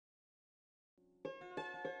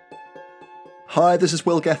Hi, this is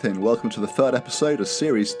Will Gethin. Welcome to the third episode of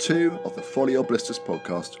Series 2 of the Folly or Blisters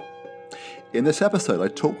podcast. In this episode, I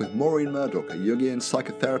talk with Maureen Murdoch, a Jungian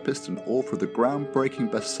psychotherapist and author of the groundbreaking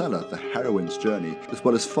bestseller The Heroine's Journey, as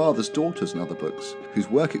well as Fathers, Daughters and other books, whose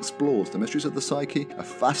work explores the mysteries of the psyche, a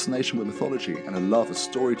fascination with mythology, and a love of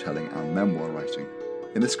storytelling and memoir writing.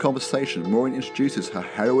 In this conversation, Maureen introduces her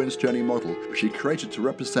Heroine's Journey model, which she created to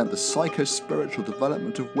represent the psycho-spiritual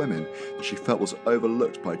development of women that she felt was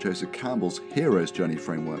overlooked by Joseph Campbell's Hero's Journey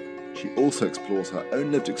framework. She also explores her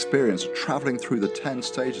own lived experience of travelling through the 10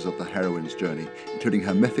 stages of the Heroine's Journey, including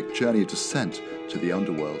her mythic journey of descent to the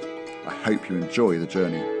underworld. I hope you enjoy the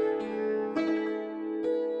journey.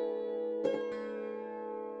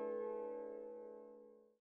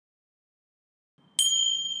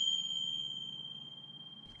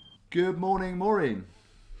 Good morning, Maureen.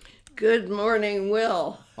 Good morning,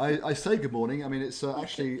 Will. I say good morning. I mean, it's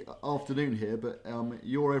actually afternoon here, but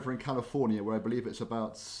you're over in California, where I believe it's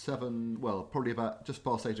about probably about just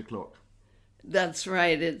past 8 o'clock. That's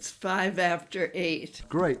right. It's 5 after 8.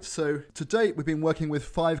 Great. So to date, we've been working with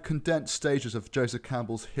 5 condensed stages of Joseph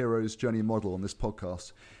Campbell's Hero's Journey model on this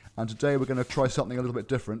podcast. And today we're going to try something a little bit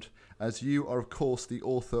different, as you are, of course, the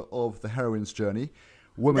author of The Heroine's Journey,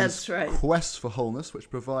 Women's Quest for Wholeness, which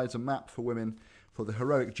provides a map for women for the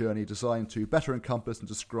heroic journey designed to better encompass and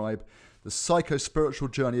describe the psycho-spiritual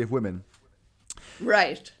journey of women.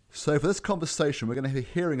 Right. So for this conversation, we're going to be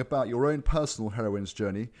hearing about your own personal heroine's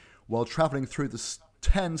journey while travelling through the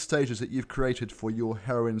 10 stages that you've created for your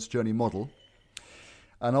heroine's journey model.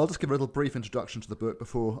 And I'll just give a little brief introduction to the book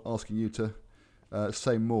before asking you to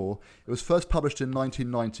say more. It was first published in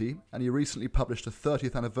 1990, and you recently published a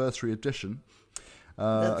 30th anniversary edition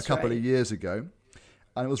a couple of years ago.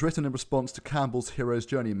 And it was written in response to Campbell's Hero's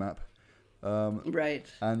Journey map. Right.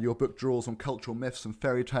 And your book draws on cultural myths and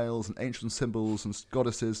fairy tales and ancient symbols and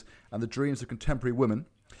goddesses and the dreams of contemporary women.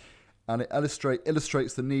 And it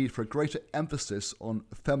illustrates the need for a greater emphasis on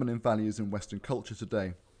feminine values in Western culture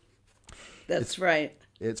today. That's right.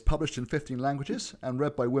 It's published in 15 languages and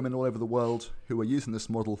read by women all over the world who are using this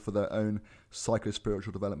model for their own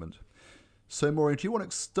psycho-spiritual development. So, Maureen, do you want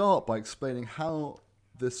to start by explaining how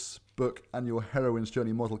this book and your Heroine's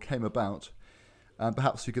Journey model came about? And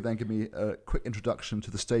perhaps you could then give me a quick introduction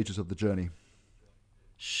to the stages of the journey.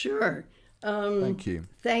 Sure. Thank you.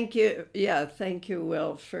 Thank you. Yeah, thank you,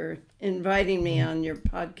 Will, for inviting me on your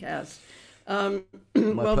podcast. My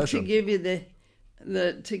well, pleasure. to give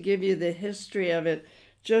you the history of it,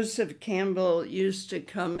 Joseph Campbell used to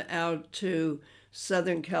come out to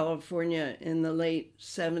Southern California in the late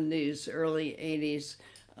 70s, early 80s,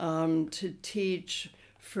 to teach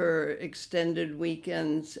for extended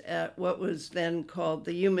weekends at what was then called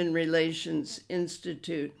the Human Relations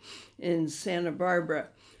Institute in Santa Barbara,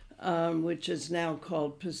 which is now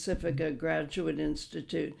called Pacifica Graduate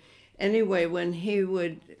Institute. Anyway, when he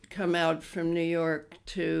would come out from New York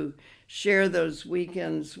to share those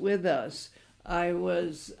weekends with us, I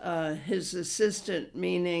was his assistant,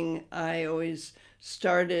 meaning I always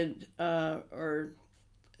started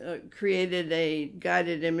created a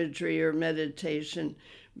guided imagery or meditation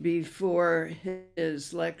before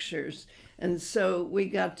his lectures. And so we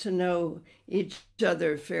got to know each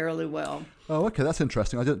other fairly well. Oh, okay, that's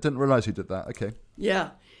interesting. I didn't realize you did that. Okay.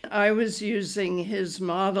 Yeah. I was using his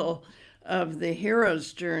model of the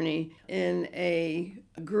hero's journey in a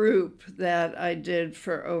group that I did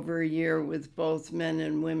for over a year with both men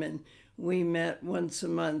and women. We met once a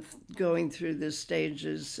month going through the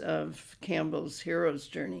stages of Campbell's Hero's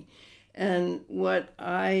Journey. And what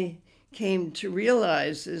I came to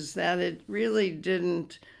realize is that it really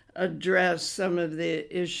didn't address some of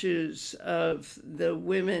the issues of the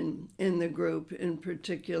women in the group in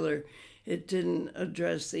particular. It didn't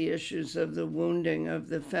address the issues of the wounding of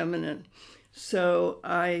the feminine. So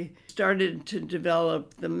I started to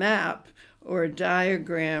develop the map or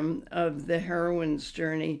diagram of the heroine's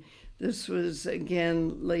journey. This was,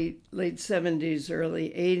 again, late 70s, early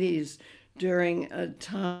 80s, during a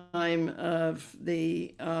time of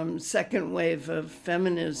the second wave of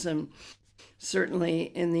feminism,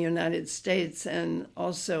 certainly in the United States, and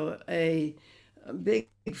also a big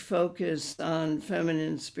focus on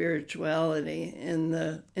feminine spirituality in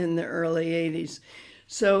the early 80s.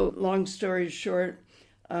 So, long story short,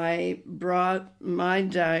 I brought my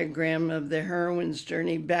diagram of the heroine's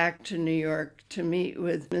journey back to New York to meet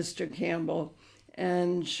with Mr. Campbell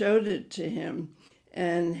and showed it to him.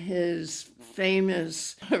 And his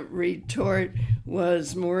famous retort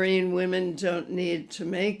was, "Maureen, women don't need to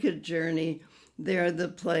make a journey. They're the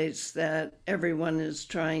place that everyone is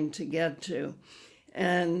trying to get to."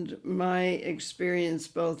 And my experience,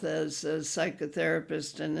 both as a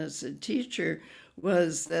psychotherapist and as a teacher,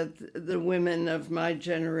 was that the women of my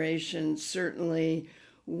generation certainly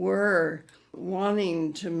were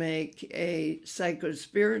wanting to make a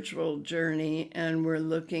psycho-spiritual journey and were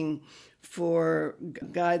looking for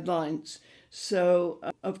guidelines. So,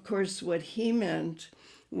 of course, what he meant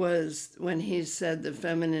was when he said the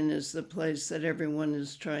feminine is the place that everyone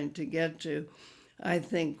is trying to get to, I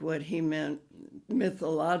think what he meant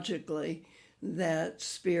mythologically, that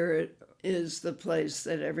spirit is the place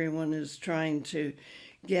that everyone is trying to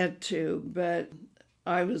get to. But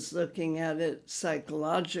I was looking at it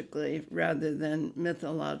psychologically rather than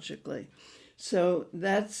mythologically. So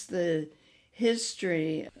that's the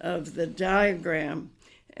history of the diagram.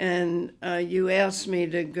 And you asked me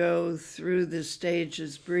to go through the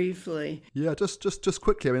stages briefly. Yeah, just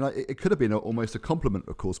quickly. I mean, it could have been almost a compliment,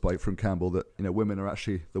 of course, from Campbell that women are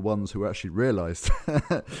actually the ones who actually realised.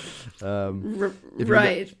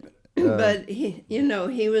 Right. But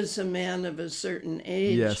he was a man of a certain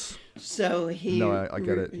age. Yes. So he. No, I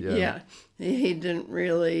get it. Yeah. He didn't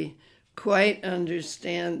really quite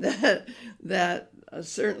understand that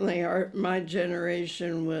certainly my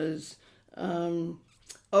generation was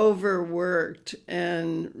overworked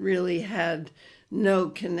and really had no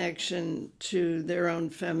connection to their own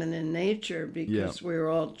feminine nature because we were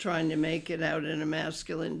all trying to make it out in a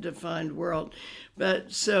masculine defined world.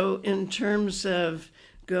 But so in terms of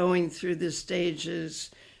going through the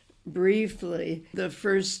stages briefly, the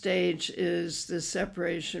first stage is the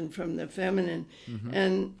separation from the feminine. Mm-hmm.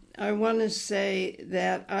 And I want to say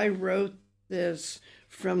that I wrote this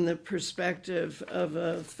from the perspective of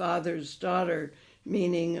a father's daughter,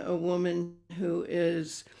 meaning a woman who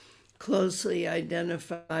is closely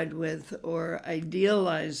identified with or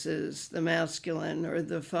idealizes the masculine or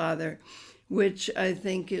the father, which I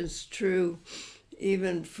think is true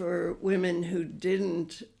even for women who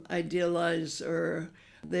didn't idealize or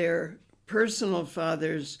their personal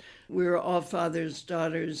fathers. We were all fathers'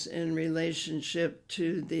 daughters in relationship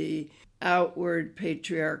to the outward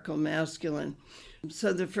patriarchal masculine.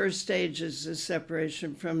 So the first stage is the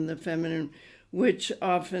separation from the feminine, which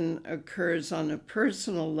often occurs on a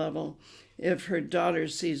personal level if her daughter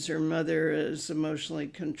sees her mother as emotionally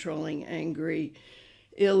controlling, angry,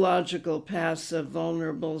 illogical, passive,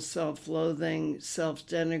 vulnerable, self-loathing,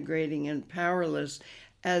 self-denigrating, and powerless,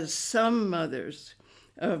 as some mothers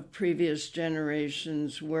of previous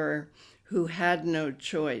generations were, who had no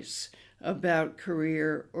choice about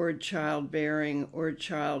career or childbearing or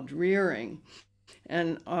child rearing,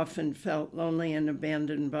 and often felt lonely and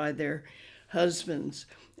abandoned by their husbands.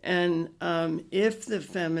 And if the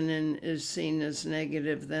feminine is seen as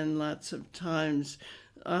negative, then lots of times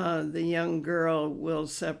the young girl will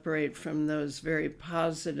separate from those very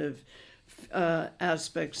positive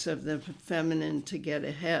aspects of the feminine to get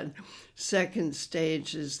ahead. Second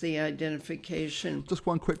stage is the identification. Just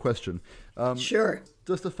one quick question. Sure.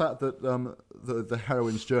 Does the fact that the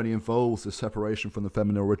heroine's journey involves this separation from the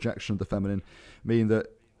feminine or rejection of the feminine mean that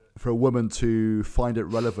for a woman to find it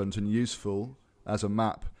relevant and useful as a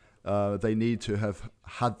map, they need to have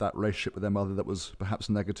had that relationship with their mother that was perhaps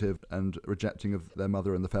negative and rejecting of their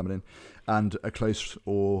mother and the feminine, and a close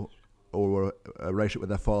or a relationship with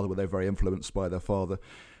their father where they're very influenced by their father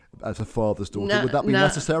as a father's daughter? Would that be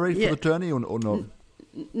necessary for the journey or not?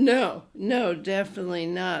 No, definitely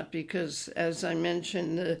not, because as I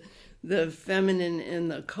mentioned, the feminine in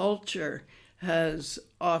the culture has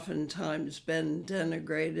oftentimes been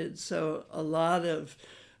denigrated. So a lot of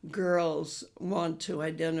girls want to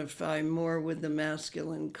identify more with the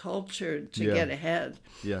masculine culture to get ahead.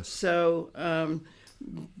 Yes. So,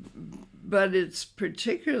 but it's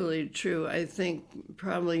particularly true, I think,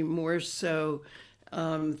 probably more so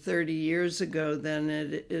 30 years ago than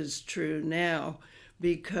it is true now,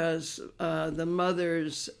 because the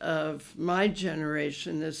mothers of my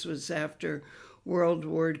generation, this was after World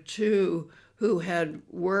War II, who had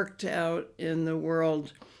worked out in the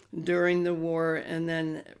world during the war and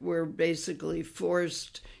then were basically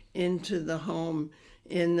forced into the home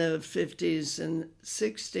in the 50s and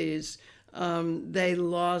 60s, they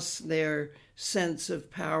lost their sense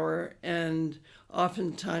of power and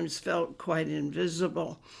oftentimes felt quite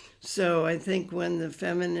invisible. So I think when the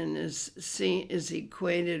feminine is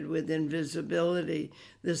equated with invisibility,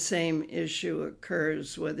 the same issue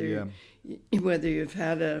occurs whether you've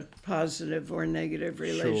had a positive or negative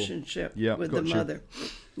relationship with the mother.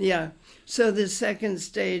 Yeah. So the second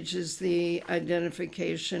stage is the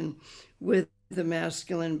identification with the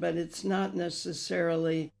masculine, but it's not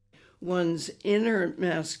necessarily one's inner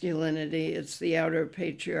masculinity. It's the outer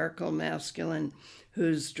patriarchal masculine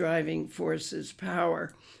whose driving force is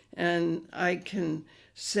power. And I can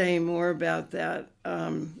say more about that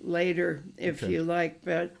later if you like,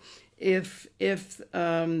 but if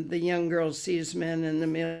the young girl sees men in the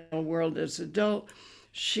male world as adult,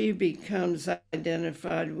 she becomes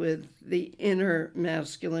identified with the inner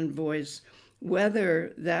masculine voice,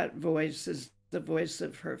 whether that voice is the voice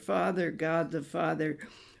of her father, God the Father,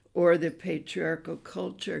 or the patriarchal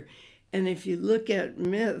culture. And if you look at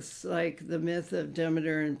myths like the myth of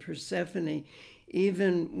Demeter and Persephone,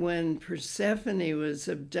 even when Persephone was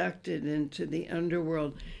abducted into the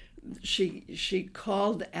underworld, she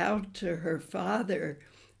called out to her father,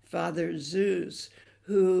 Father Zeus,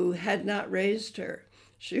 who had not raised her.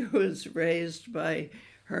 She was raised by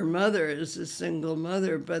her mother as a single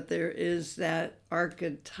mother, but there is that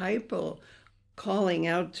archetypal calling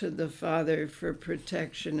out to the father for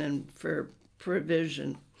protection and for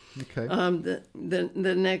provision. Okay.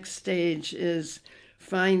 The next stage is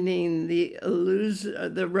finding the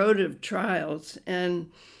road of trials.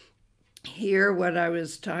 And here what I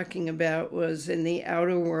was talking about was in the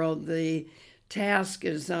outer world, the task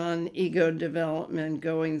is on ego development,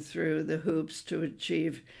 going through the hoops to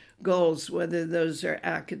achieve goals, whether those are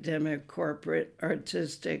academic, corporate,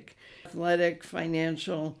 artistic, athletic,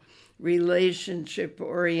 financial,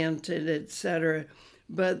 relationship-oriented, etc.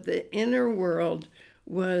 But the inner world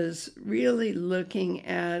was really looking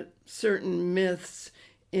at certain myths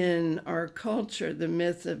in our culture, the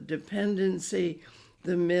myth of dependency,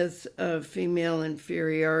 the myth of female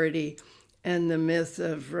inferiority, and the myth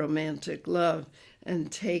of romantic love,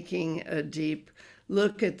 and taking a deep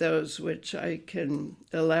look at those, which I can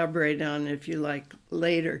elaborate on if you like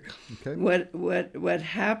later. Okay. What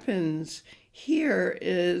happens here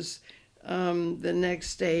is the next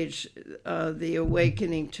stage, the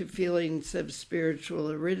awakening to feelings of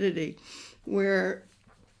spiritual aridity, where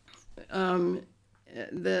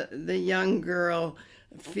the young girl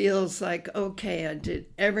feels like, okay, I did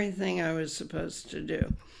everything I was supposed to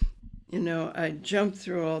do. I jumped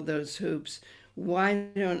through all those hoops. Why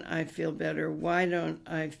don't I feel better? Why don't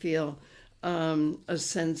I feel a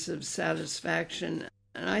sense of satisfaction?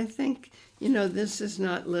 And I think, this is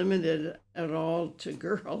not limited at all to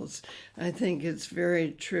girls. I think it's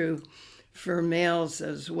very true for males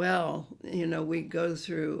as well. We go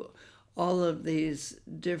through all of these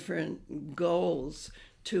different goals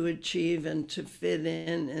to achieve and to fit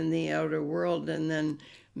in the outer world. And then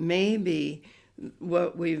maybe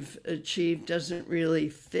what we've achieved doesn't really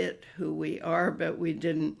fit who we are, but we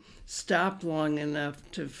didn't stop long enough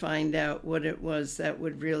to find out what it was that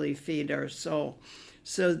would really feed our soul.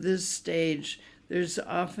 So this stage, there's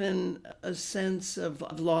often a sense of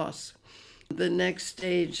loss. The next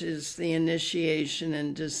stage is the initiation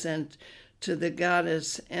and descent to the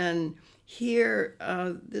goddess. And here,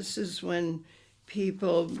 this is when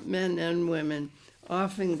people, men and women,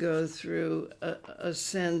 often go through a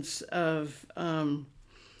sense of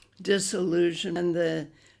disillusion. And the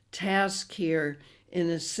task here, in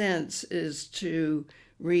a sense, is to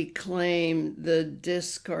reclaim the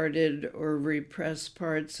discarded or repressed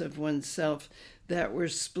parts of oneself that were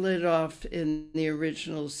split off in the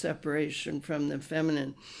original separation from the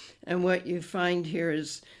feminine. And what you find here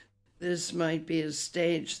is this might be a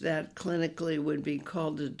stage that clinically would be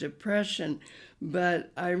called a depression,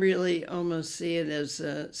 but I really almost see it as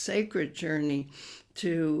a sacred journey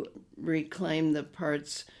to reclaim the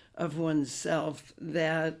parts of oneself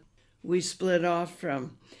that we split off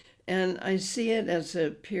from. And I see it as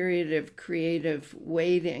a period of creative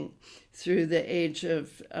waiting through the age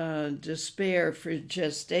of despair for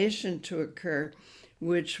gestation to occur,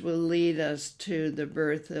 which will lead us to the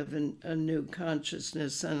birth of a new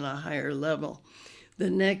consciousness on a higher level. The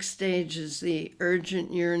next stage is the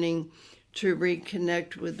urgent yearning to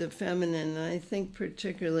reconnect with the feminine. And I think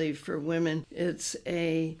particularly for women, it's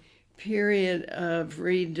a period of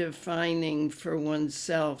redefining for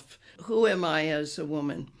oneself. Who am I as a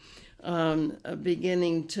woman?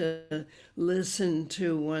 Beginning to listen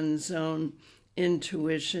to one's own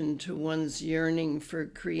intuition, to one's yearning for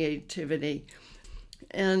creativity,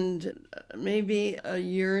 and maybe a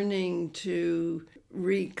yearning to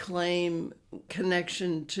reclaim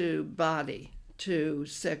connection to body, to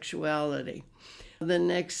sexuality. The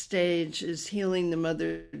next stage is healing the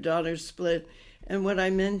mother-daughter split. And what I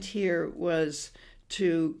meant here was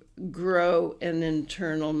to grow an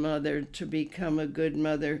internal mother, to become a good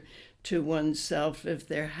mother to oneself if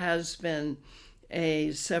there has been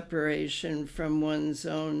a separation from one's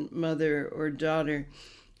own mother or daughter,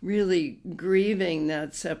 really grieving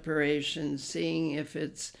that separation, seeing if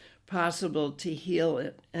it's possible to heal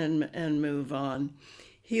it and move on.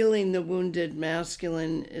 healing the wounded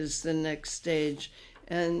masculine is the next stage.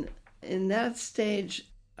 And in that stage,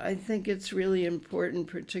 I think it's really important,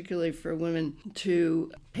 particularly for women, to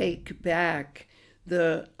take back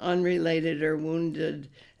the unrelated or wounded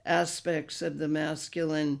aspects of the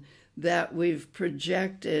masculine that we've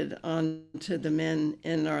projected onto the men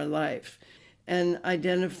in our life, and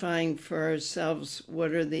identifying for ourselves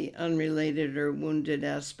what are the unrelated or wounded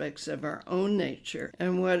aspects of our own nature.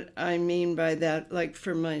 And what I mean by that, like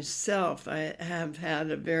for myself, I have had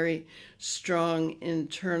a very strong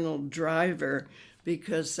internal driver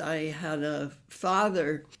because I had a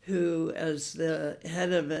father who, as the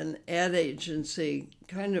head of an ad agency,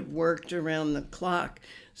 kind of worked around the clock.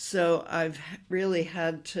 So I've really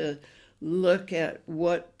had to look at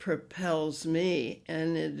what propels me,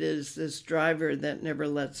 and it is this driver that never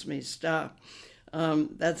lets me stop.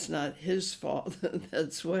 That's not his fault.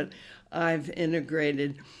 That's what I've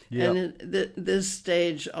integrated. Yep. And this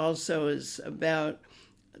stage also is about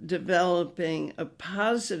developing a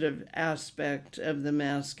positive aspect of the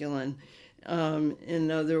masculine.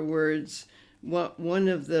 In other words, one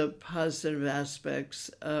of the positive aspects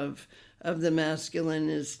of the masculine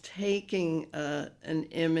is taking an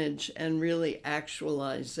image and really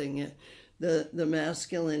actualizing it. The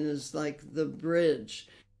masculine is like the bridge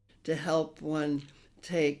to help one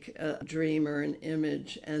take a dream or an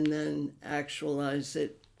image and then actualize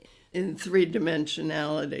it in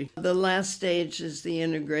three-dimensionality. The last stage is the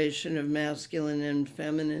integration of masculine and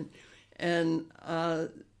feminine. And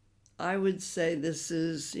I would say this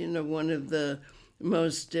is, one of the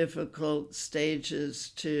most difficult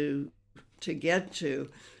stages to get to,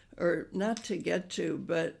 or not to get to,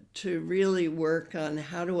 but to really work on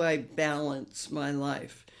how do I balance my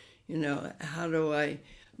life? How do I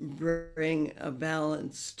bring a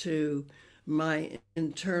balance to my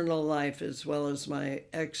internal life as well as my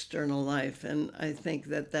external life? And I think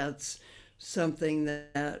that that's something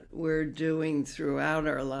that we're doing throughout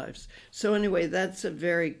our lives. So anyway, that's a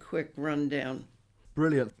very quick rundown.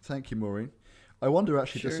 Brilliant. Thank you, Maureen. I wonder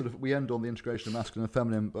actually, Sure. we end on the integration of masculine and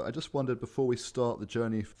feminine, but I just wondered before we start the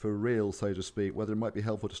journey for real, so to speak, whether it might be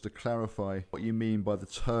helpful just to clarify what you mean by the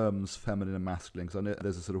terms feminine and masculine, because I know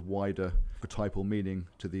there's a sort of wider archetypal meaning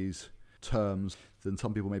to these terms than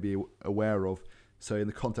some people may be aware of. So in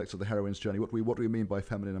the context of the heroine's journey, what do we mean by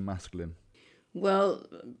feminine and masculine? Well,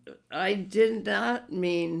 I did not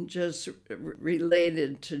mean just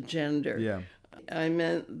related to gender. Yeah. I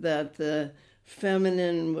meant that the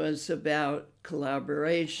feminine was about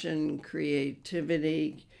collaboration,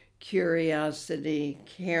 creativity, curiosity,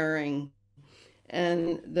 caring.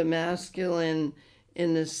 And the masculine,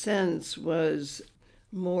 in a sense, was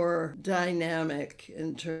more dynamic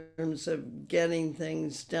in terms of getting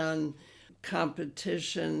things done,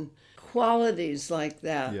 competition, qualities like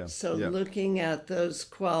that. Yeah, So yeah. looking at those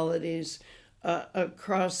qualities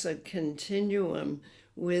across a continuum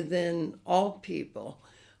within all people.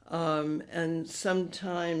 And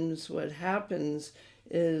sometimes what happens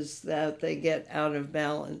is that they get out of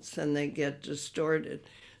balance and they get distorted.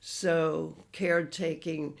 So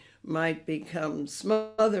caretaking might become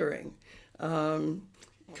smothering.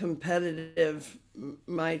 Competitive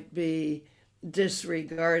might be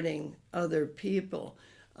disregarding other people.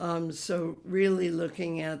 So really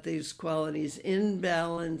looking at these qualities in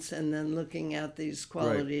balance and then looking at these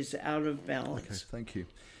qualities out of balance. Okay, thank you.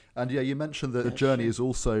 And yeah, you mentioned that the journey is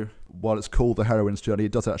also, while it's called the heroine's journey,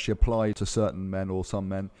 it does actually apply to certain men or some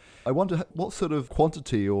men. I wonder what sort of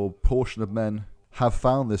quantity or portion of men have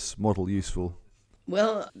found this model useful?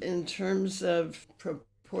 Well, in terms of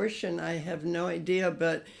proportion, I have no idea,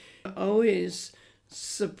 but I'm always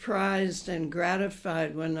surprised and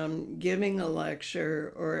gratified when I'm giving a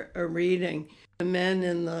lecture or a reading. The men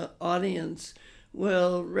in the audience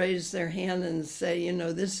will raise their hand and say,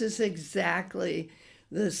 this is exactly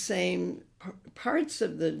the same parts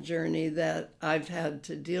of the journey that I've had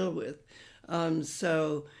to deal with.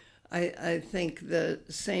 So I think the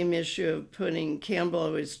same issue of Campbell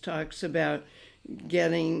always talks about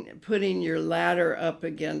putting your ladder up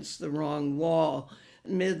against the wrong wall,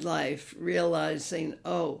 midlife, realizing,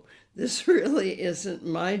 oh, this really isn't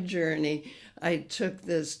my journey. I took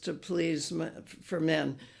this to please for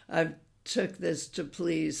men. I took this to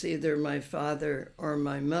please either my father or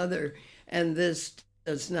my mother, and this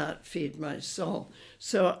does not feed my soul.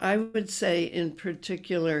 So I would say in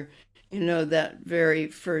particular, that very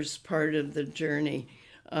first part of the journey,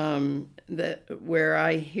 that where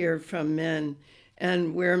I hear from men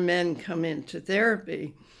and where men come into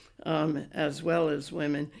therapy, as well as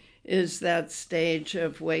women, is that stage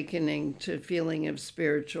of awakening to feeling of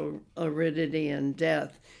spiritual aridity and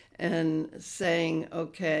death and saying,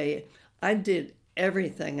 okay, I did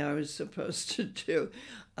everything I was supposed to do.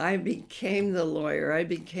 I became the lawyer, I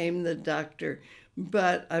became the doctor,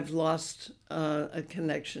 but I've lost a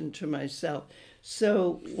connection to myself.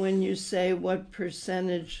 So when you say what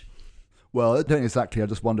percentage... Well, I don't exactly. I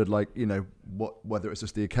just wondered, like, whether it's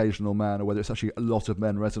just the occasional man or whether it's actually a lot of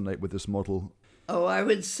men resonate with this model. Oh, I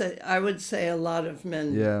would say a lot of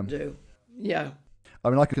men do. Yeah. I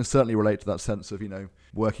mean, I can certainly relate to that sense of,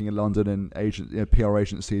 working in London in PR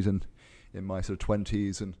agencies in my sort of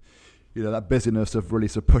 20s, and, that busyness of really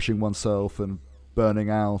sort of pushing oneself and burning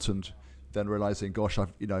out, and then realizing, gosh,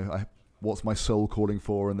 what's my soul calling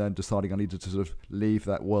for, and then deciding I needed to sort of leave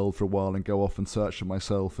that world for a while and go off and search for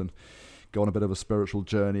myself and go on a bit of a spiritual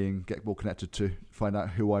journey and get more connected to find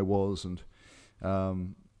out who I was, and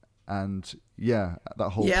that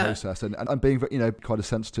whole process, and being quite a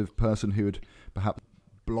sensitive person who would perhaps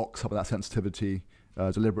block some of that sensitivity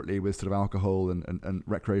deliberately with sort of alcohol and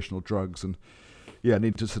recreational drugs, and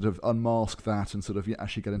need to sort of unmask that and sort of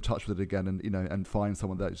actually get in touch with it again, and and find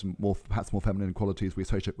someone that is perhaps more feminine qualities we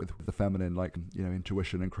associate with the feminine, like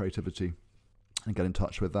intuition and creativity, and get in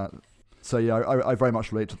touch with that. So I very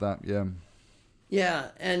much relate to that. Yeah,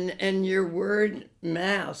 and your word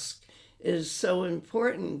mask is so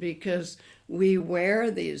important, because we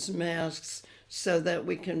wear these masks so that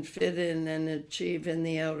we can fit in and achieve in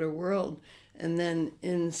the outer world, and then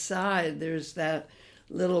inside there's that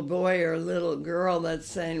little boy or little girl that's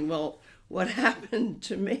saying, well, what happened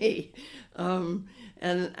to me? And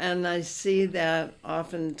I see that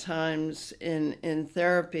oftentimes in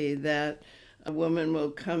therapy, that a woman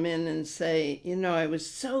will come in and say, I was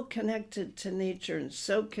so connected to nature and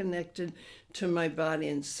so connected to my body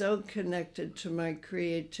and so connected to my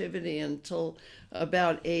creativity until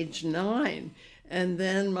about age 9. And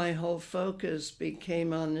then my whole focus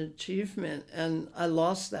became on achievement, and I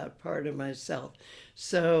lost that part of myself.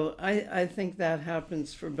 So I think that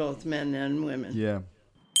happens for both men and women. Yeah.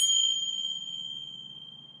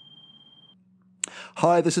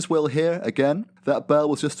 Hi, this is Will here again. That bell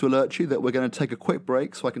was just to alert you that we're going to take a quick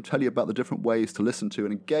break so I can tell you about the different ways to listen to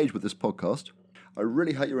and engage with this podcast. I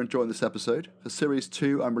really hope you're enjoying this episode. For Series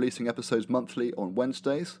 2, I'm releasing episodes monthly on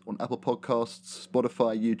Wednesdays on Apple Podcasts,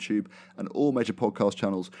 Spotify, YouTube, and all major podcast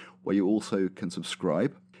channels where you also can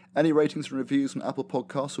subscribe. Any ratings and reviews on Apple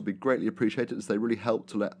Podcasts would be greatly appreciated, as they really help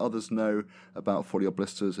to let others know about Folly or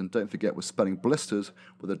Blisters. And don't forget, we're spelling blisters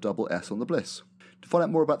with a double S on the bliss. To find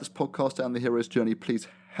out more about this podcast and the hero's journey, please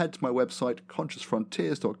head to my website,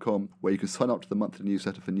 consciousfrontiers.com, where you can sign up to the monthly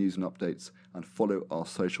newsletter for news and updates and follow our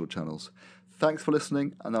social channels. Thanks for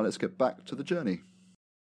listening, and now let's get back to the journey.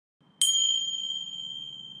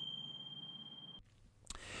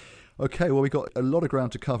 Okay, well, we've got a lot of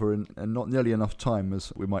ground to cover and not nearly enough time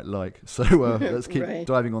as we might like. So let's keep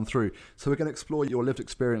diving on through. So we're going to explore your lived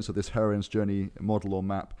experience of this heroine's journey model or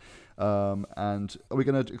map. And are we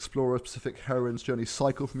going to explore a specific heroine's journey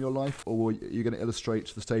cycle from your life, or are you going to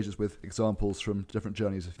illustrate the stages with examples from different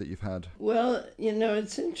journeys that you've had? Well,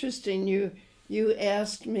 it's interesting. You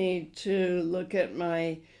asked me to look at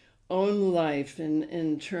my own life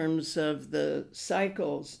in terms of the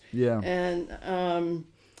cycles. Yeah.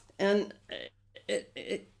 And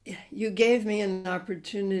you gave me an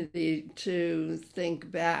opportunity to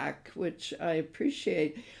think back, which I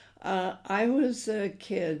appreciate. I was a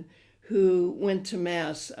kid who went to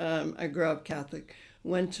Mass. I grew up Catholic,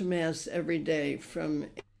 went to Mass every day from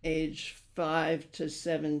age 5 to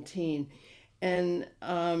 17. And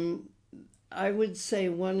I would say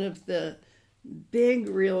one of the big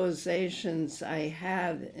realizations I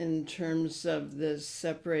had in terms of this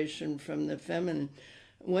separation from the feminine,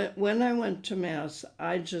 when I went to Mass,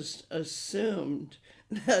 I just assumed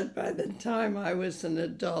that by the time I was an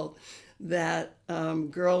adult, that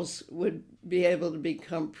girls would be able to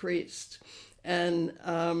become priests. And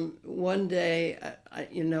one day, I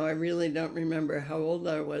really don't remember how old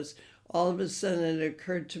I was. All of a sudden, it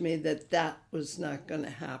occurred to me that was not going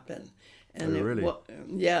to happen. And really?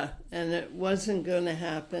 And it wasn't going to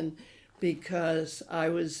happen because I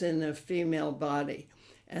was in a female body.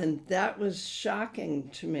 And that was shocking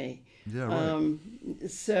to me. Yeah, right.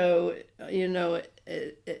 So,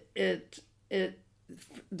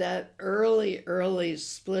 that early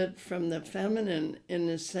split from the feminine, in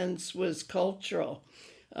a sense, was cultural.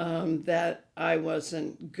 That I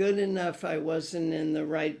wasn't good enough, I wasn't in the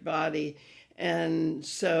right body, and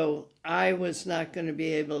so I was not going to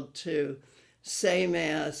be able to say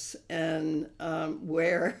Mass and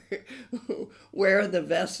wear the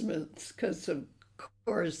vestments, because of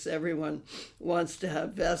course everyone wants to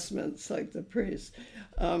have vestments like the priest.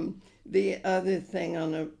 The other thing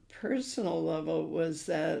on a personal level was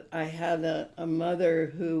that I had a mother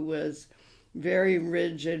who was very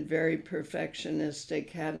rigid, very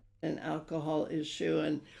perfectionistic, had an alcohol issue,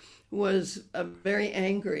 and was very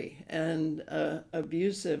angry and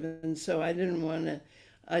abusive. And so I didn't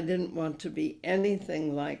want to be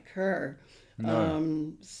anything like her.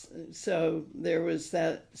 No. So there was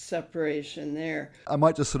that separation there. I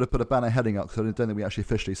might just sort of put a banner heading up, because I don't think we actually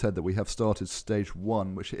officially said that we have started stage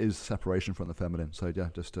 1, which is separation from the feminine. So yeah,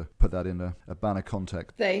 just to put that in a banner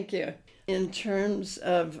context. Thank you. In terms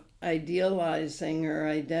of idealizing or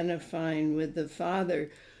identifying with the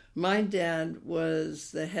father, my dad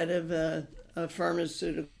was the head of a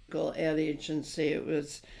pharmaceutical ad agency. It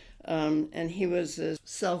was, and he was a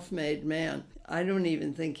self-made man. I don't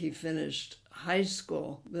even think he finished high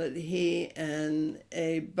school, but he and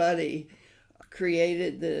a buddy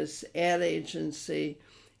created this ad agency,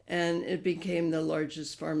 and it became the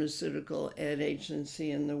largest pharmaceutical ad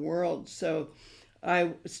agency in the world. So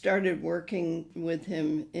I started working with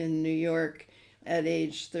him in New York at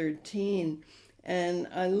age 13, and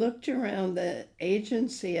I looked around the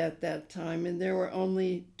agency at that time, and there were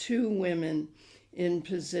only 2 women in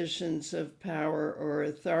positions of power or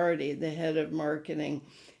authority, the head of marketing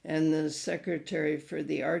and the secretary for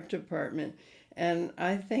the art department. And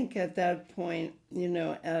I think at that point,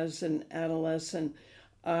 as an adolescent,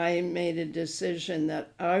 I made a decision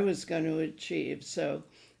that I was going to achieve. So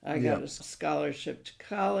I got a scholarship to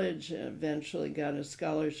college, eventually got a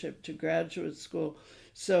scholarship to graduate school.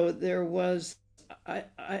 So there was,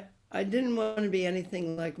 I didn't want to be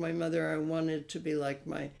anything like my mother. I wanted to be like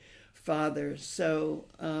my father. So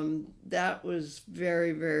that was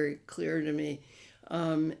very, very clear to me.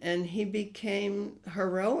 And he became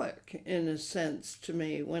heroic in a sense to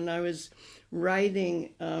me. When I was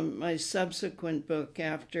writing my subsequent book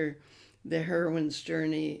after The Heroine's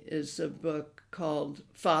Journey is a book called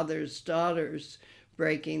Father's Daughters,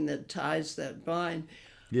 Breaking the Ties That Bind.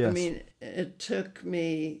 Yes. I mean, it took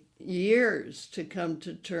me years to come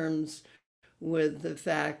to terms with the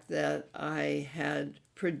fact that I had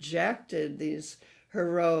projected these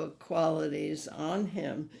heroic qualities on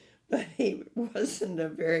him, but he wasn't a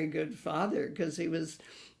very good father because he was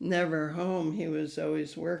never home. He was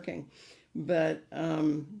always working. But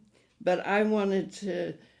I wanted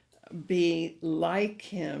to be like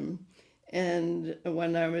him. And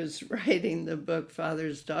when I was writing the book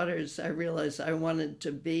Father's Daughters, I realized I wanted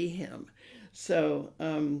to be him. So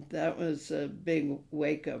that was a big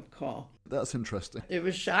wake-up call. That's interesting. It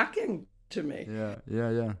was shocking to me.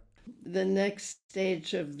 Yeah. The next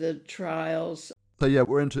stage of the trials. So yeah,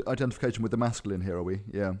 we're into identification with the masculine here, are we?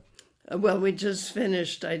 Yeah. Well, we just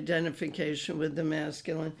finished identification with the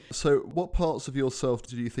masculine. So what parts of yourself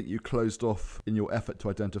do you think you closed off in your effort to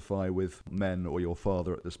identify with men or your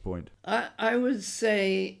father at this point? I would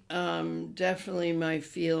say definitely my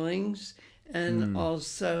feelings and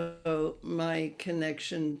also my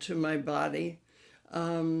connection to my body.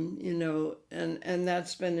 And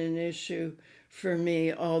that's been an issue for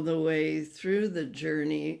me all the way through the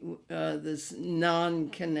journey, this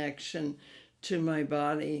non-connection to my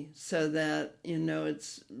body, so that,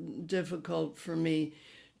 it's difficult for me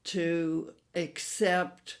to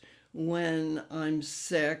accept when I'm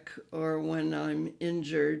sick or when I'm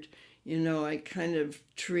injured. I kind of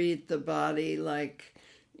treat the body like,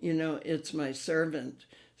 it's my servant.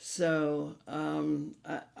 So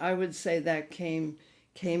I would say that came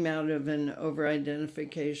out of an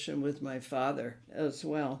over-identification with my father as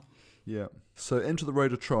well. Yeah. So into the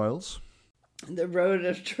road of trials. The road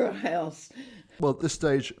of trials. Well, this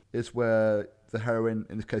stage is where the heroine,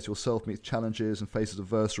 in this case yourself, meets challenges and faces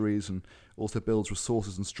adversaries and also builds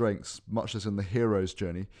resources and strengths, much as in the hero's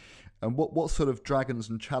journey. And what sort of dragons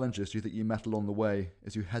and challenges do you think you met along the way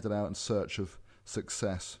as you headed out in search of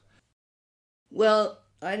success? Well,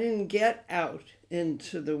 I didn't get out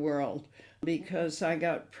into the world because I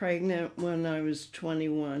got pregnant when I was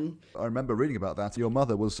 21. I remember reading about that. Your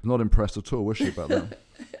mother was not impressed at all, was she, about that?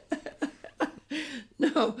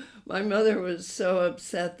 No, my mother was so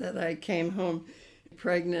upset that I came home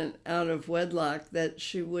pregnant out of wedlock that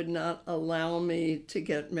she would not allow me to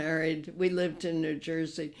get married. We lived in New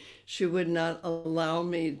Jersey. She would not allow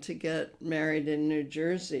me to get married in New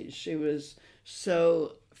Jersey. She was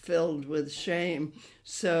so filled with shame.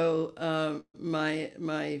 So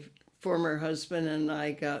my former husband and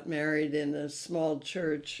I got married in a small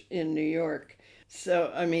church in New York.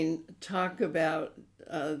 So, I mean, talk about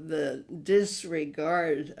the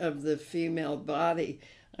disregard of the female body.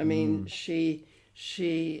 I mean, she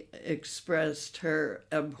expressed her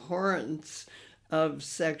abhorrence of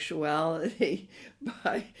sexuality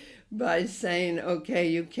by saying, okay,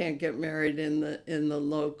 you can't get married in the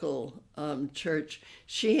local church.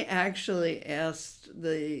 She actually asked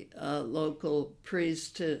the local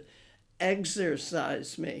priest to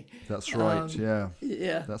exorcise me. That's right. Yeah.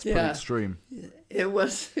 Yeah, That's pretty yeah. extreme. It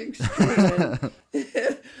was extreme.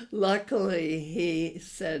 Luckily, he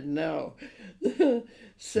said no.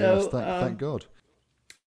 So, Yes, thank God.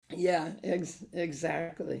 yeah,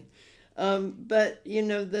 exactly. But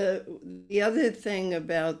the other thing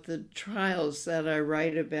about the trials that I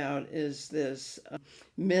write about is this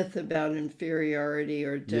myth about inferiority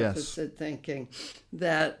or deficit thinking,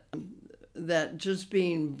 that just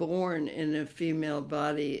being born in a female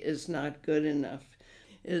body is not good enough.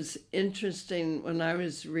 It's interesting, when I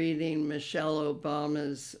was reading Michelle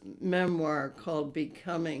Obama's memoir called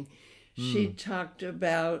Becoming, she talked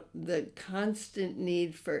about the constant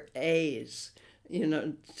need for A's,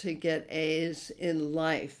 to get A's in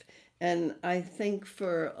life. And I think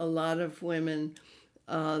for a lot of women,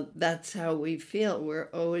 that's how we feel. We're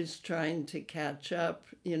always trying to catch up.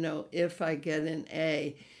 If I get an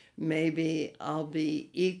A, maybe I'll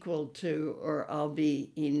be equal to, or I'll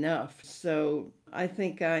be enough. So I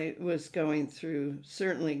think I was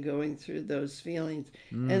certainly going through those feelings.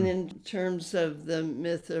 And in terms of the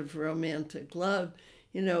myth of romantic love,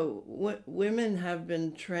 women have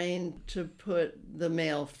been trained to put the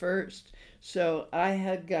male first. So I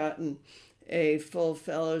had gotten a full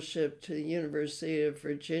fellowship to the University of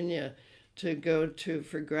Virginia to go to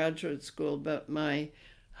for graduate school, but my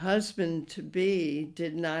husband-to-be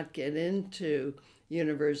did not get into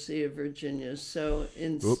University of Virginia. So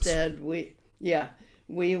instead, we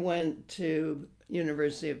went to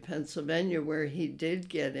University of Pennsylvania, where he did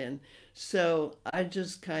get in. So I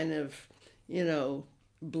just kind of,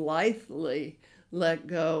 blithely let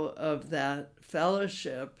go of that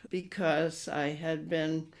fellowship because I had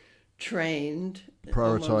been trained.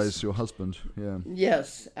 Prioritize your husband, yeah.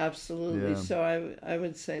 Yes, absolutely. Yeah. So I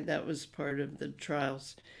would say that was part of the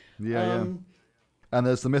trials. Yeah. And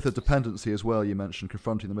there's the myth of dependency as well, you mentioned,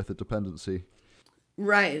 confronting the myth of dependency.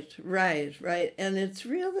 Right. And it's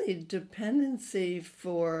really dependency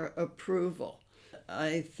for approval.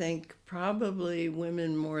 I think probably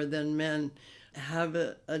women more than men have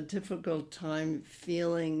a difficult time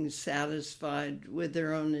feeling satisfied with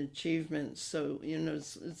their own achievements. So,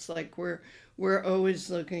 it's like we're always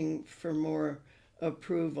looking for more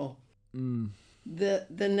approval. The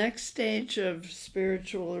next stage of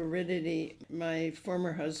spiritual aridity, my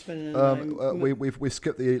former husband and I... We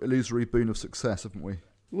skipped the illusory boon of success, haven't we?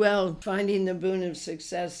 Well, finding the boon of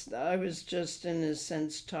success, I was just in a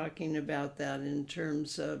sense talking about that in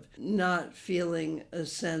terms of not feeling a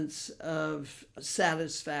sense of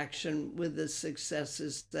satisfaction with the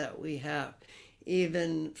successes that we have.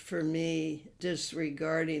 Even for me,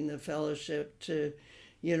 disregarding the fellowship to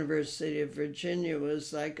University of Virginia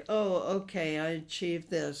was like, oh, okay, I achieved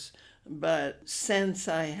this. But since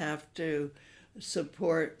I have to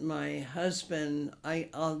support my husband,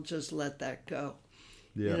 I'll just let that go.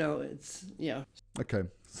 Yeah. Okay,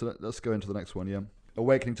 so let's go into the next one, yeah.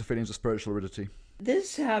 Awakening to feelings of spiritual aridity.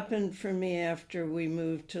 This happened for me after we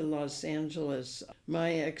moved to Los Angeles.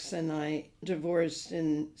 My ex and I divorced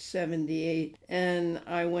in '78, and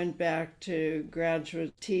I went back to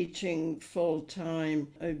graduate teaching full-time.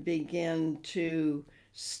 I began to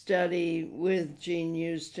study with Jean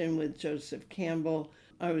Houston, with Joseph Campbell.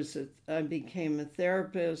 I became a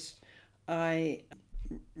therapist. I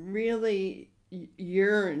really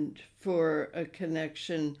yearned for a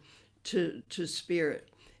connection to spirit.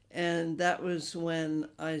 And that was when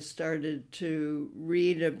I started to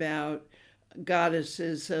read about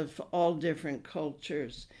goddesses of all different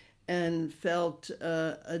cultures and felt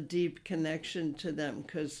a deep connection to them,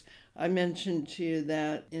 because I mentioned to you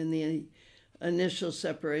that in the initial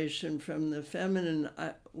separation from the feminine,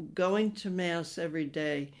 going to Mass every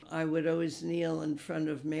day, I would always kneel in front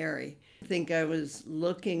of Mary. I think I was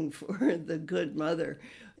looking for the Good Mother,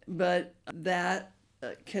 but that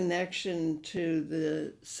connection to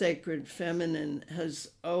the sacred feminine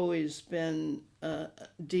has always been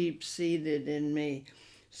deep-seated in me.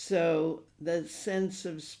 So the sense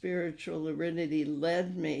of spiritual aridity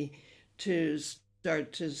led me to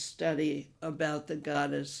start to study about the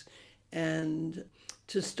goddess and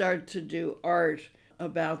to start to do art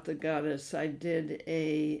about the goddess. I did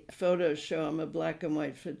a photo show. I'm a black and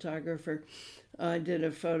white photographer. I did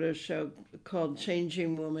a photo show called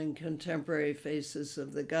Changing Woman, Contemporary Faces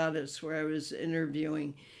of the Goddess, where I was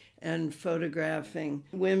interviewing and photographing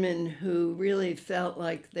women who really felt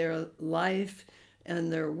like their life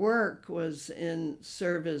and their work was in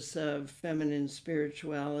service of feminine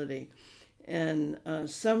spirituality. And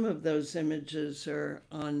some of those images are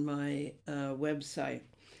on my website.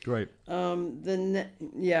 Great. The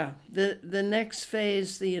next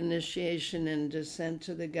phase, the initiation and descent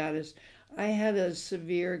to the goddess. I had a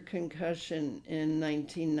severe concussion in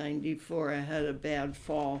 1994. I had a bad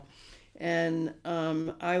fall, and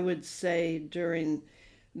I would say during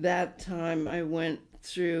that time I went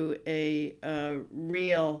through a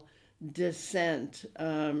real descent.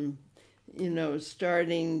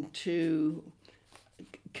 Starting to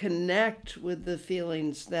connect with the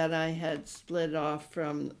feelings that I had split off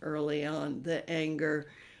from early on, the anger,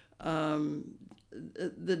 the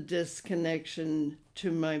disconnection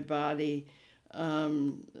to my body, a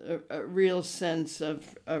real sense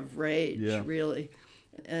of rage, really,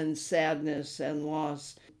 and sadness and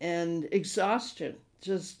loss and exhaustion,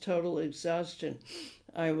 just total exhaustion.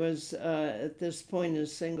 I was at this point a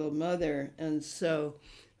single mother, and so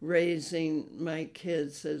raising my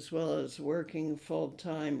kids as well as working full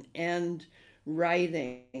time and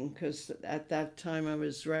writing, because at that time I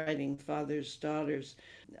was writing Father's Daughters.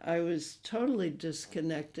 I was totally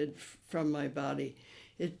disconnected from my body.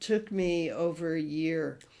 It took me over a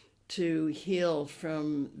year to heal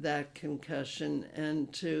from that concussion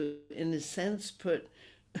and to, in a sense, put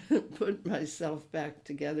myself back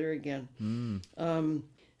together again.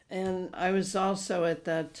 And I was also at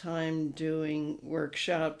that time doing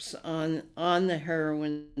workshops on the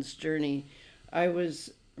heroine's journey. I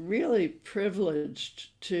was really privileged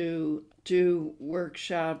to do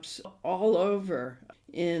workshops all over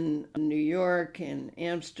in New York, in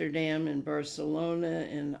Amsterdam, in Barcelona,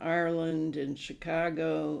 in Ireland, in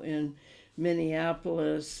Chicago, in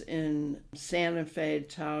Minneapolis, in Santa Fe,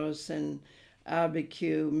 Taos, and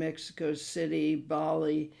Abiquiu, Mexico City,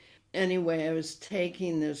 Bali. Anyway, I was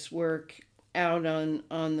taking this work out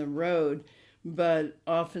on the road, but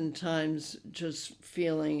oftentimes just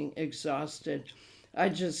feeling exhausted. I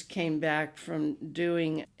just came back from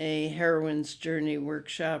doing a heroine's journey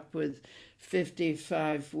workshop with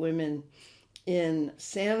 55 women in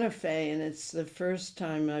Santa Fe, and it's the first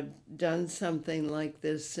time I've done something like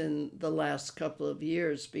this in the last couple of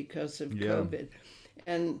years because of COVID.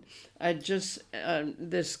 And I just,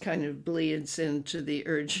 this kind of bleeds into the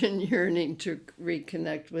urgent yearning to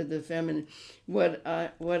reconnect with the feminine. What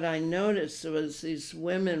I noticed was these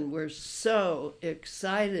women were so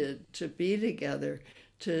excited to be together,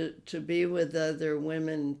 to be with other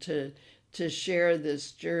women, to share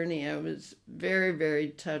this journey. I was very, very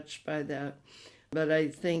touched by that. But I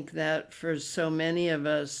think that for so many of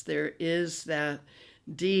us, there is that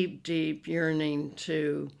deep, deep yearning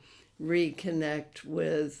to reconnect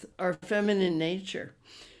with our feminine nature.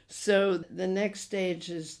 So the next stage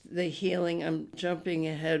is the healing. I'm jumping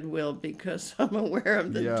ahead, Will, because I'm aware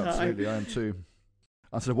of the time. Yeah, absolutely, I am too.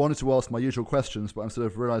 I sort of wanted to ask my usual questions, but I'm sort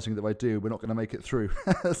of realizing that if I do, we're not going to make it through.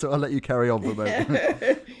 So I'll let you carry on for a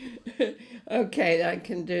moment. Okay, I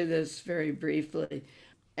can do this very briefly.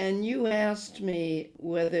 And you asked me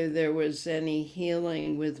whether there was any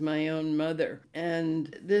healing with my own mother.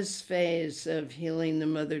 And this phase of healing the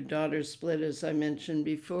mother-daughter split, as I mentioned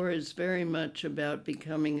before, is very much about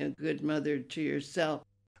becoming a good mother to yourself.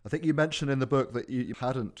 I think you mentioned in the book that you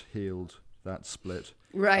hadn't healed that split.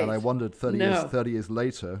 Right. And I wondered 30 years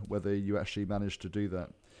later whether you actually managed to do that.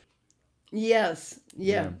 Yes.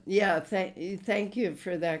 Yeah. Thank you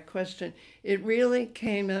for that question. It really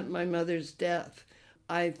came at my mother's death.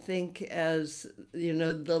 I think as, the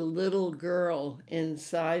little girl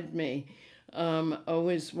inside me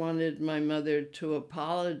always wanted my mother to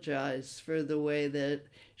apologize for the way that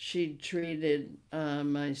she treated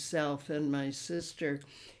myself and my sister.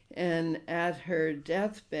 And at her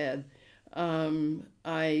deathbed,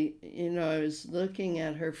 I was looking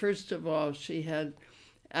at her. First of all, she had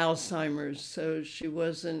Alzheimer's, so she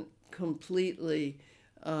wasn't completely,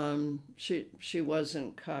 she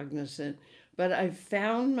wasn't cognizant. But I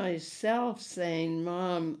found myself saying,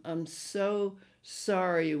 Mom, I'm so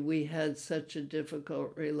sorry we had such a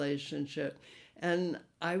difficult relationship. And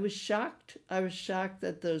I was shocked. I was shocked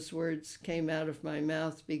that those words came out of my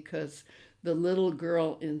mouth because the little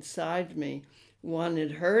girl inside me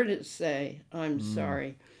wanted her to say, I'm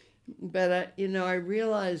sorry. But, I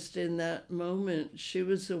realized in that moment she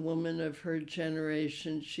was a woman of her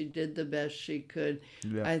generation. She did the best she could.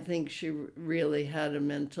 Yeah. I think she really had a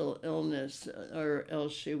mental illness, or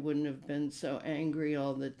else she wouldn't have been so angry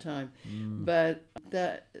all the time. But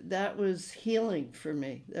that was healing for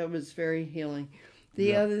me. That was very healing.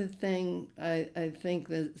 The other thing I think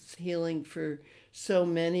that's healing for so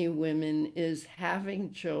many women is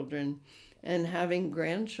having children and having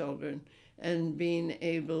grandchildren. and being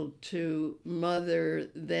able to mother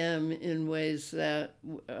them in ways that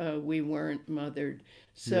we weren't mothered.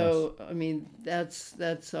 So, I mean, that's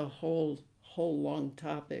a whole long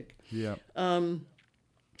topic. Yeah.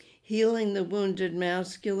 Healing the wounded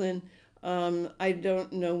masculine. I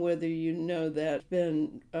don't know whether you know that. I've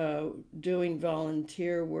been doing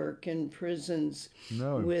volunteer work in prisons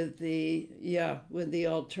No. with the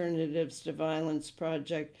Alternatives to Violence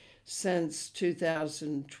Project since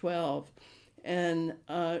 2012, and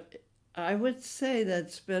I would say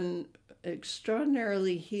that's been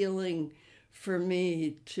extraordinarily healing for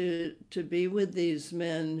me to be with these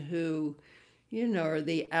men who, are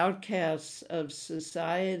the outcasts of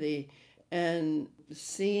society, and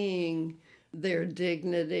seeing their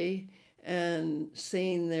dignity and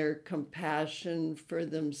seeing their compassion for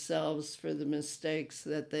themselves, for the mistakes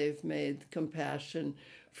that they've made, compassion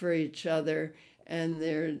for each other, and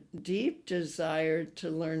their deep desire to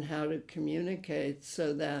learn how to communicate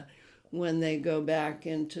so that when they go back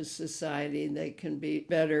into society, they can be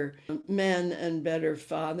better men and better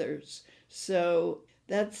fathers. So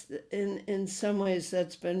that's, in some ways,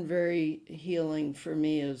 that's been very healing for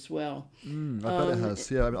me as well. I bet it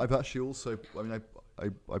has. Yeah, I've actually also,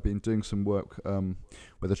 I've been doing some work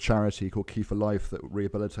with a charity called Key for Life that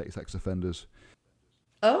rehabilitates ex-offenders.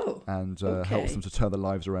 Oh, and okay. helps them to turn their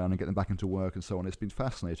lives around and get them back into work and so on. It's been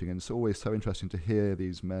fascinating, and it's always so interesting to hear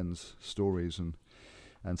these men's stories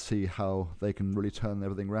and see how they can really turn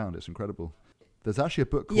everything around. It's incredible. There's actually a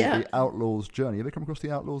book called The Outlaw's Journey. Have you come across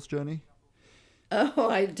The Outlaw's Journey? Oh,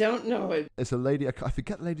 I don't know it. It's a lady, I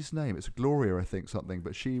forget the lady's name. It's Gloria, I think, something.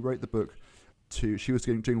 But she wrote the book she was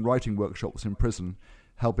doing writing workshops in prison,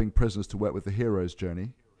 helping prisoners to work with the hero's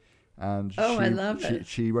journey. And I love it.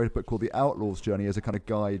 She wrote a book called The Outlaw's Journey as a kind of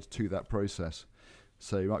guide to that process.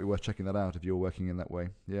 So it might be worth checking that out if you're working in that way.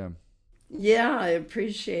 Yeah. Yeah, I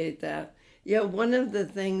appreciate that. Yeah, one of the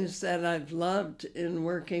things that I've loved in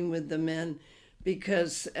working with the men,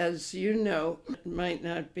 because as you know, it might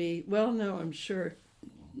not be, well, no, I'm sure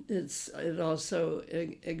it also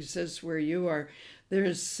exists where you are.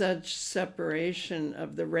 There's such separation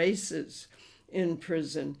of the races in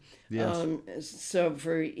prison. Yes. So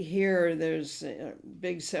for here, there's a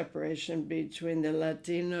big separation between the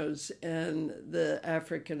Latinos and the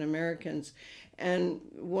African Americans. And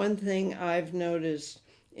one thing I've noticed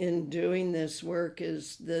in doing this work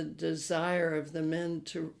is the desire of the men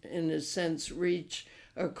to, in a sense, reach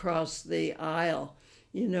across the aisle,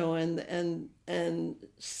 and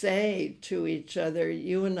say to each other,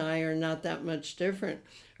 you and I are not that much different.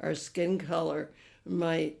 Our skin color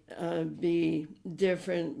might be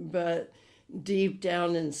different, but deep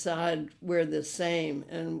down inside, we're the same,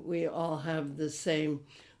 and we all have the same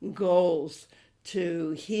goals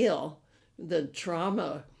to heal the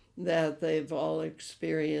trauma that they've all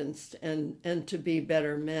experienced and to be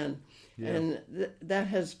better men. Yeah. And that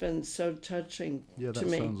has been so touching to me. Yeah, that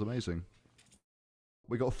sounds amazing.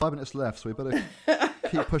 We got 5 minutes left, so we better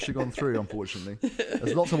keep pushing on through, unfortunately.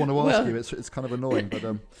 There's lots I want to ask you. It's kind of annoying, but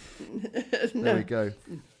there we go.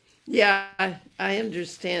 Yeah, I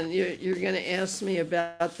understand. You're going to ask me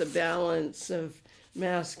about the balance of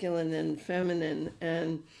masculine and feminine.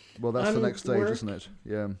 And well, that's the next stage, isn't it?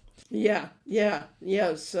 Yeah.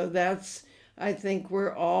 Yeah. So that's, I think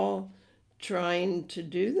we're all trying to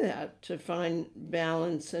do that, to find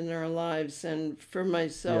balance in our lives. And for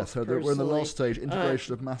myself, so we're in the last stage,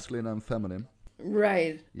 integration of masculine and feminine.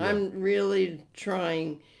 Right. Yeah. I'm really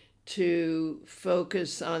trying to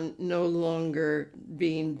focus on no longer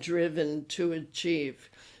being driven to achieve.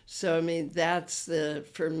 So, I mean, that's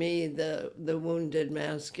for me, the wounded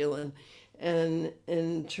masculine. And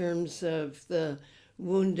in terms of the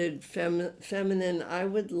wounded feminine, I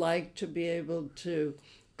would like to be able to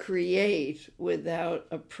create without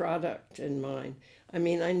a product in mind. I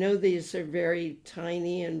mean, I know these are very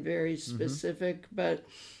tiny and very specific, but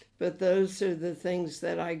those are the things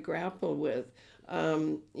that I grapple with.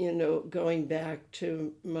 Going back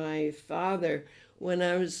to my father, when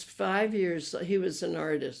I was 5 years, he was an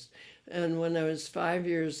artist. And when I was 5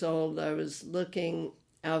 years old, I was looking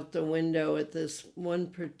out the window at this one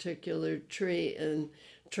particular tree and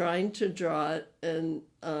trying to draw it and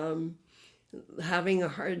having a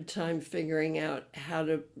hard time figuring out how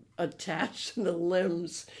to attach the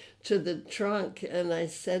limbs to the trunk. And I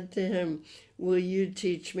said to him, will you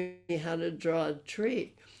teach me how to draw a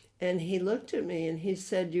tree? And he looked at me and he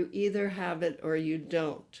said, you either have it or you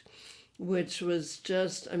don't, which was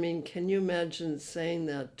just, I mean, can you imagine saying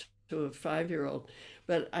that to a 5-year-old?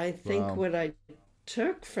 But I think what I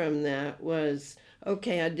took from that was,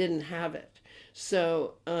 okay, I didn't have it.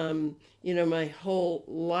 So, my whole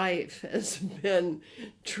life has been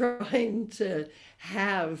trying to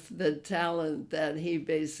have the talent that he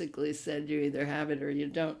basically said you either have it or you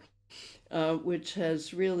don't, which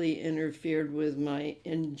has really interfered with my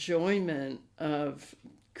enjoyment of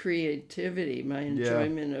creativity, my Yeah,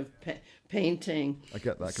 enjoyment of painting. I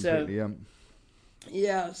get that So, completely.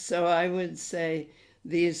 yeah, so I would say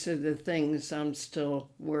these are the things I'm still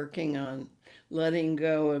working on, letting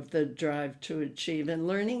go of the drive to achieve and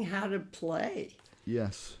learning how to play.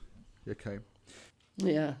 Yes. Okay.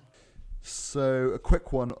 Yeah. So a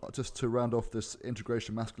quick one, just to round off this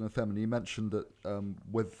integration, masculine and feminine. You mentioned that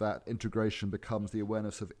with that integration becomes the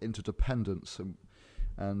awareness of interdependence,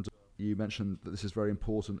 and you mentioned that this is very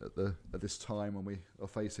important at this time when we are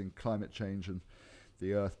facing climate change and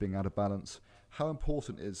the earth being out of balance. How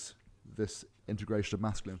important is this integration of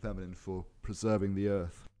masculine and feminine for preserving the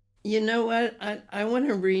earth? You know what? I want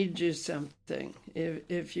to read you something,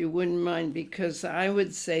 if you wouldn't mind, because I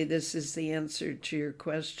would say this is the answer to your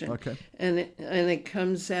question. Okay. And it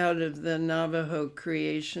comes out of the Navajo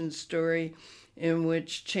creation story, in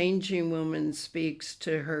which Changing Woman speaks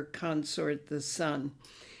to her consort, the sun.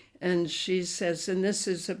 And she says, and this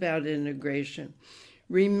is about integration: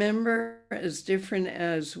 remember, as different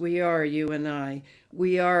as we are, you and I,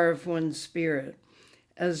 we are of one spirit.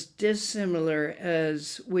 As dissimilar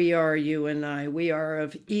as we are, you and I, we are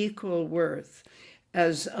of equal worth.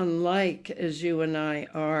 As unlike as you and I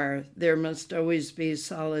are, there must always be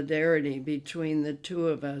solidarity between the two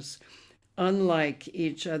of us. Unlike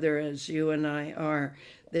each other as you and I are,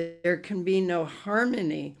 there can be no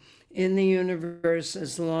harmony in the universe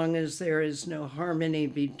as long as there is no harmony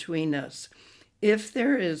between us. If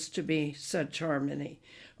there is to be such harmony,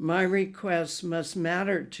 my requests must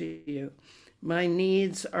matter to you. My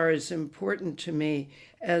needs are as important to me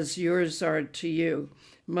as yours are to you.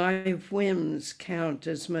 My whims count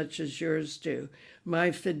as much as yours do.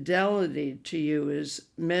 My fidelity to you is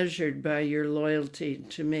measured by your loyalty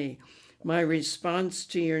to me. My response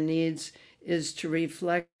to your needs is to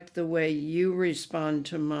reflect the way you respond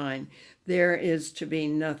to mine. There is to be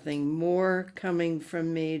nothing more coming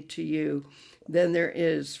from me to you than there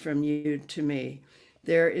is from you to me.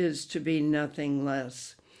 There is to be nothing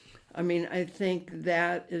less. I mean, I think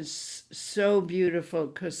that is so beautiful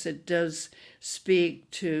because it does speak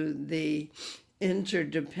to the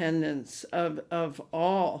interdependence of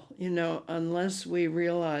all, unless we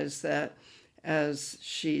realize that, as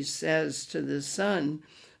she says to the sun,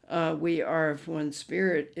 we are of one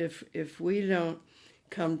spirit. If we don't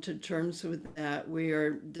come to terms with that, we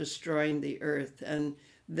are destroying the earth. And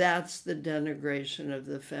that's the denigration of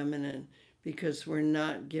the feminine, because we're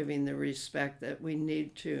not giving the respect that we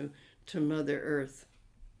need to Mother Earth.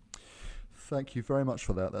 Thank you very much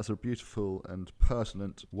for that. That's a beautiful and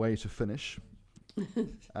pertinent way to finish.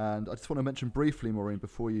 And I just want to mention briefly, Maureen,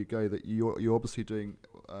 before you go, that you're obviously doing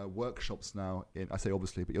workshops now I say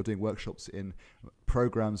obviously, but you're doing workshops in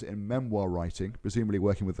programs in memoir writing, presumably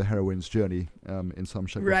working with the heroine's journey in some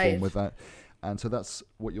shape or form with that. And so that's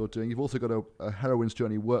what you're doing. You've also got a heroine's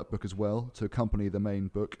journey workbook as well to accompany the main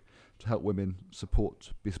book, to help women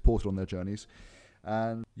be supported on their journeys.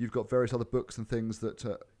 And you've got various other books and things that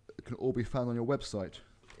can all be found on your website.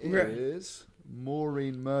 It is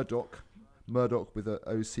Maureen Murdoch, Murdoch with a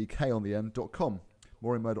OCK on the end, .com.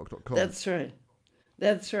 MaureenMurdoch.com.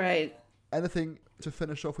 That's right. Anything to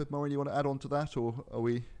finish off with, Maureen, you want to add on to that, or are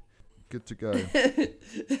we good to go?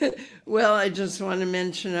 Well, I just want to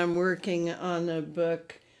mention I'm working on a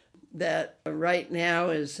book that right now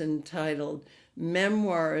is entitled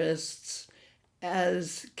Memoirists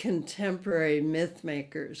as Contemporary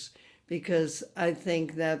Mythmakers, because I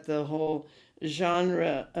think that the whole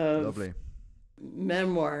genre of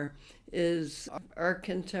memoir is our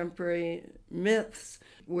contemporary myths.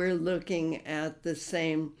 We're looking at the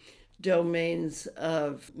same domains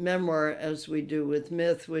of memoir as we do with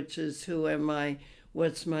myth, which is who am I,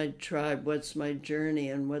 what's my tribe, what's my journey,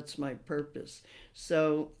 and what's my purpose.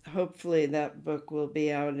 So hopefully that book will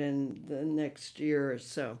be out in the next year or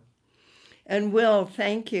so. And Will,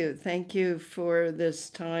 thank you. Thank you for this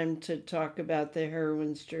time to talk about the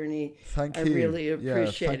heroine's journey. Thank you. I really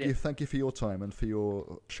appreciate it. Thank you for your time and for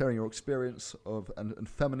your sharing your experience of and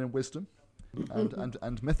feminine wisdom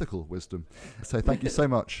and mythical wisdom. So thank you so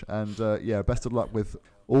much. And best of luck with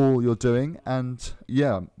all you're doing. And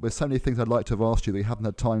there's so many things I'd like to have asked you that you haven't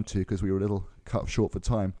had time to because we were a little cut short for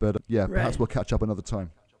time. But perhaps we'll catch up another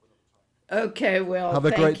time. Okay, well, have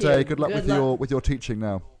a great day. Good luck with your teaching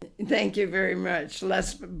now. Thank you very much.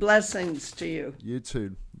 Blessings to you. You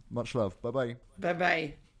too. Much love.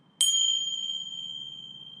 Bye-bye.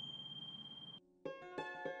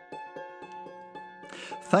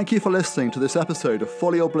 Thank you for listening to this episode of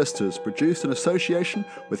Folly or Blisters, produced in association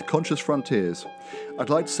with Conscious Frontiers. I'd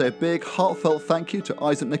like to say a big, heartfelt thank you to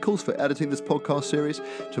Isaac Nichols for editing this podcast series,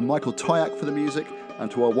 to Michael Tyack for the music, and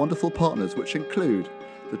to our wonderful partners, which include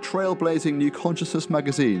the trailblazing New Consciousness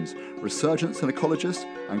magazines, Resurgence and Ecologist,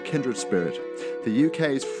 and Kindred Spirit, the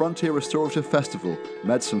UK's Frontier Restorative Festival,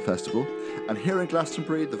 Medicine Festival, and here in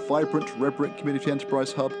Glastonbury, the vibrant Redbrick Community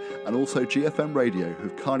Enterprise Hub, and also GFM Radio,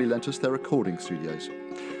 who've kindly lent us their recording studios.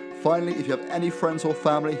 Finally, if you have any friends or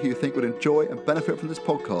family who you think would enjoy and benefit from this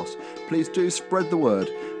podcast, please do spread the word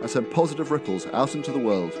and send positive ripples out into the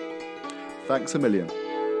world. Thanks a million.